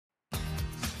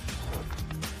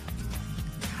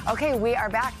Okay, we are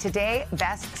back. Today,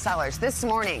 best sellers. This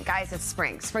morning, guys, it's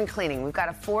spring cleaning. We've got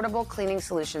affordable cleaning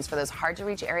solutions for those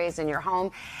hard-to-reach areas in your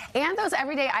home and those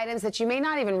everyday items that you may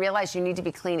not even realize you need to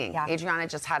be cleaning. Yeah. Adrianna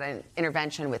just had an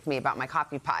intervention with me about my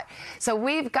coffee pot. So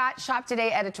we've got Shop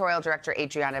Today editorial director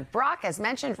Adrianna Brach, as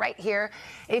mentioned right here.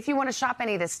 If you want to shop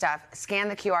any of this stuff, scan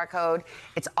the QR code.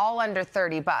 It's all under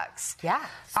 $30. Yeah.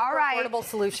 All right. Affordable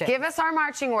solution. Give us our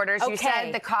marching orders. Okay. You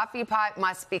said the coffee pot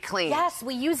must be clean. Yes,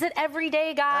 we use it every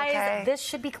day, guys. Okay. This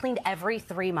should be cleaned every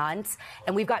 3 months.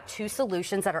 And we've got 2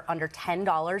 solutions that are under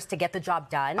 $10 to get the job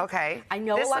done. Okay. I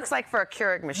know this looks like for a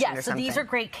Keurig machine or something. So these are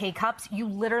great K-cups. You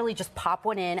literally just pop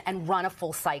one in and run a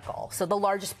full cycle. So the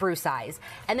largest brew size.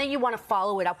 And then you want to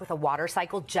follow it up with a water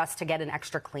cycle just to get an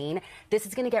extra clean. This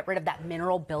is going to get rid of that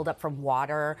mineral buildup from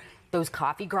water, those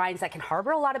coffee grinds that can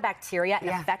harbor a lot of bacteria and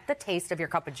affect the taste of your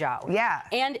cup of joe. Yeah.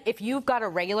 And if you've got a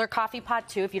regular coffee pot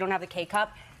too, if you don't have the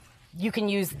K-cup, you can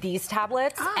use these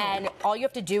tablets, and all you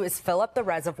have to do is fill up the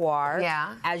reservoir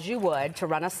as you would to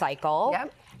run a cycle.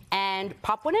 Yep. And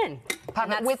pop one in.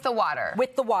 Pop it with the water.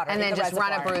 With the water. And then just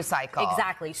run a brew cycle.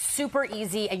 Exactly. Super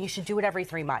easy, and you should do it every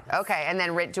 3 months. Okay, and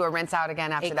then do a rinse out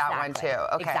again after that one, too.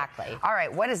 Okay. Exactly. All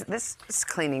right, what is this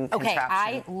cleaning contraption? Okay,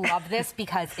 I love this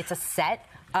because it's a set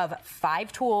of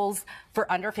 5 tools for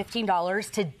under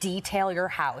 $15 to detail your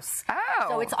house. Oh.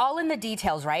 So it's all in the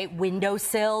details, right?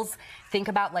 Windowsills. Think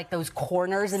about like those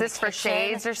corners in the kitchen. Is this for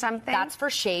shades or something? That's for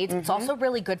shades. It's also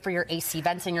really good for your AC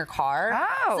vents in your car.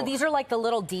 Oh. So these are like the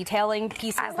little detailing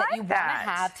pieces that you want to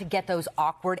have to get those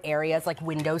awkward areas like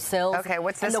windowsills. Okay,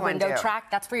 what's this and the one window do?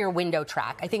 track, that's for your window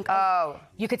track. I think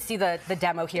you could see the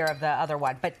demo here of the other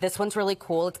one. But this one's really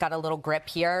cool. It's got a little grip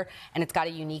here, and it's got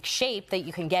a unique shape that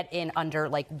you can get in under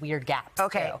like weird gaps.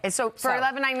 Okay, too. and so for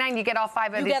 $11.99, you get all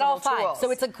 5 of these little tools. You get all 5.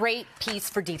 So it's a great piece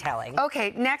for detailing.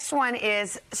 Okay, next one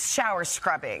is shower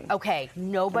scrubbing. Okay,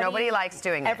 nobody likes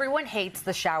doing it. Everyone hates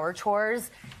the shower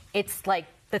chores. It's like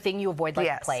the thing you avoid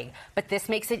like the plague. But this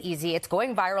makes it easy. It's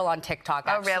going viral on TikTok,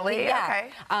 actually. Oh, really? Yeah.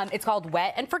 Okay. It's called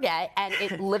Wet and Forget, and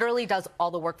it literally does all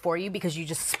the work for you because you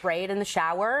just spray it in the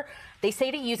shower. They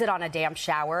say to use it on a damp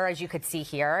shower, as you could see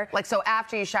here. Like, so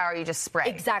after you shower, you just spray?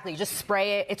 Exactly. You just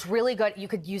spray it. It's really good. You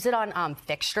could use it on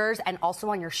fixtures and also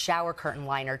on your shower curtain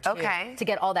liner, too. Okay. To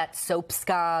get all that soap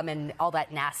scum and all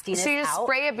that nastiness out. So you just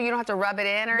spray it, but you don't have to rub it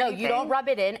in or anything? No, you don't rub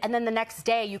it in. And then the next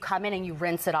day, you come in and you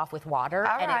rinse it off with water.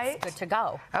 And it's good to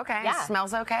go. Okay. Yeah.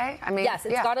 Smells okay? I mean, yes,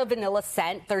 it's got a vanilla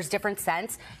scent. There's different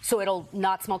scents, so it'll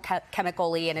not smell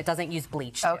chemically, and it doesn't use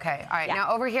bleach. Okay. All right. Yeah.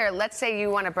 Now, over here, let's say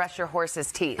you want to brush your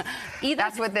horse's teeth.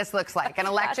 That's what this looks like, an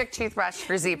electric toothbrush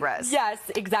for zebras. Yes,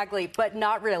 exactly, but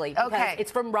not really. Okay.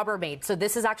 It's from Rubbermaid, so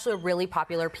this is actually a really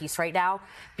popular piece right now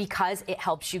because it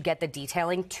helps you get the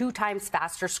detailing 2 times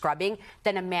faster scrubbing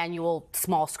than a manual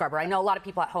small scrubber. I know a lot of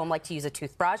people at home like to use a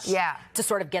toothbrush to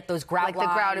sort of get those ground lines.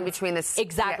 The ground in between this.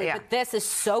 Exactly, but this is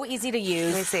so easy to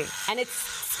use. Let me see. And it's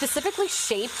specifically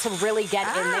shaped to really get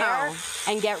in there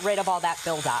and get rid of all that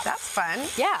buildup. That's fun.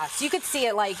 Yeah, so you could see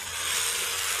it like...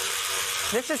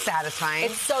 This is satisfying.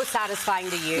 It's so satisfying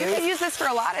to use. You could use this for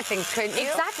a lot of things, couldn't you?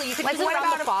 Exactly. You could use it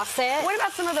around the faucet. What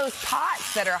about some of those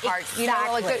pots that are hard? Exactly. You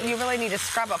know, like you really need to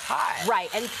scrub a pot.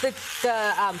 Right. And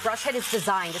the brush head is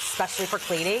designed especially for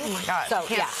cleaning. Oh, my God. So,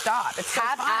 you can't stop. It's so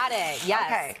Have fun. at it.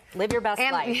 Yes. Okay. Live your best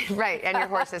life. Right. And your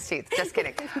horse's teeth. Just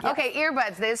kidding. Okay,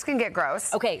 earbuds. This can get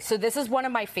gross. Okay. So this is one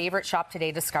of my favorite Shop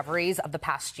Today discoveries of the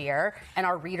past year. And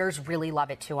our readers really love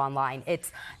it, too, online.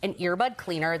 It's an earbud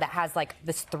cleaner that has, like,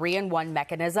 this 3-in-1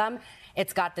 mechanism.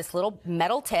 It's got this little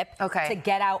metal tip to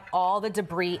get out all the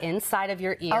debris inside of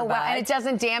your earbud. Oh, wow. And it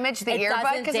doesn't damage the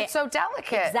earbud because it's so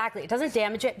delicate. Exactly. It doesn't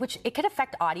damage it, which it could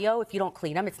affect audio if you don't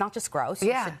clean them. It's not just gross.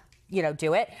 Yeah. You should,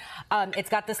 do it. It's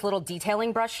got this little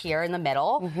detailing brush here in the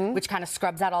middle, which kind of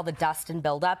scrubs out all the dust and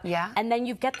buildup. Yeah. And then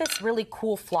you get this really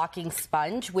cool flocking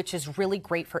sponge, which is really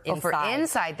great for inside. For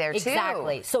inside there, too.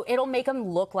 Exactly. So it'll make them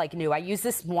look like new. I use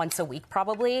this once a week,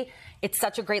 probably. It's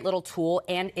such a great little tool,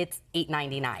 and it's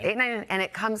 $8.99. $8.99, and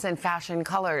it comes in fashion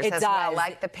colors as well,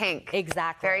 like the pink.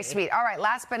 Exactly. Very sweet. All right,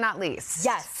 last but not least.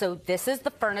 Yes, so this is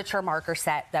the furniture marker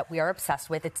set that we are obsessed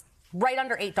with. It's right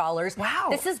under $8. Wow.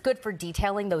 This is good for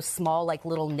detailing those small, like,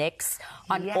 little nicks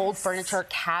on old furniture,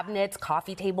 cabinets,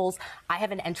 coffee tables. I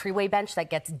have an entryway bench that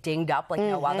gets dinged up like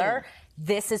no other.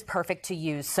 This is perfect to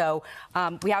use. So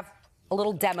we have a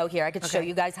little demo here. I could show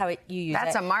you guys how you use it.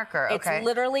 That's a marker, It's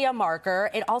literally a marker.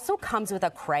 It also comes with a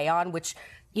crayon, which,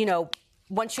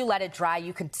 once you let it dry,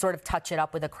 you could sort of touch it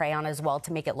up with a crayon as well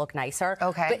to make it look nicer.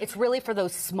 Okay. But it's really for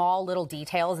those small little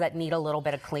details that need a little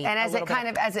bit of clean. And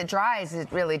as it dries, it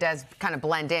really does kind of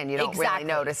blend in. You don't really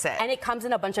notice it. And it comes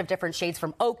in a bunch of different shades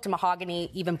from oak to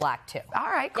mahogany, even black too. All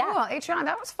right, cool. Yeah. Adrianna,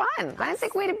 that was fun. I didn't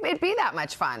think it'd be that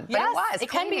much fun, but Yes, it was. it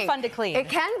can be fun to clean. It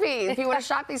can be. If you want to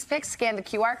shop these picks, scan the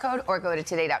QR code or go to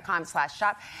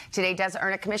today.com/shop. Today does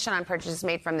earn a commission on purchases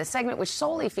made from this segment, which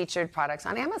solely featured products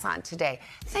on Amazon today.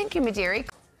 Thank you, Madiri.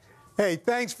 Hey,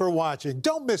 thanks for watching.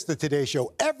 Don't miss the Today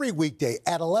Show every weekday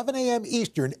at 11 a.m.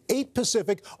 Eastern, 8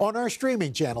 Pacific on our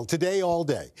streaming channel, Today All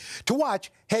Day. To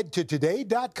watch, head to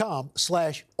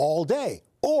today.com/allday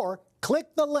or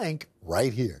click the link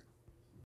right here.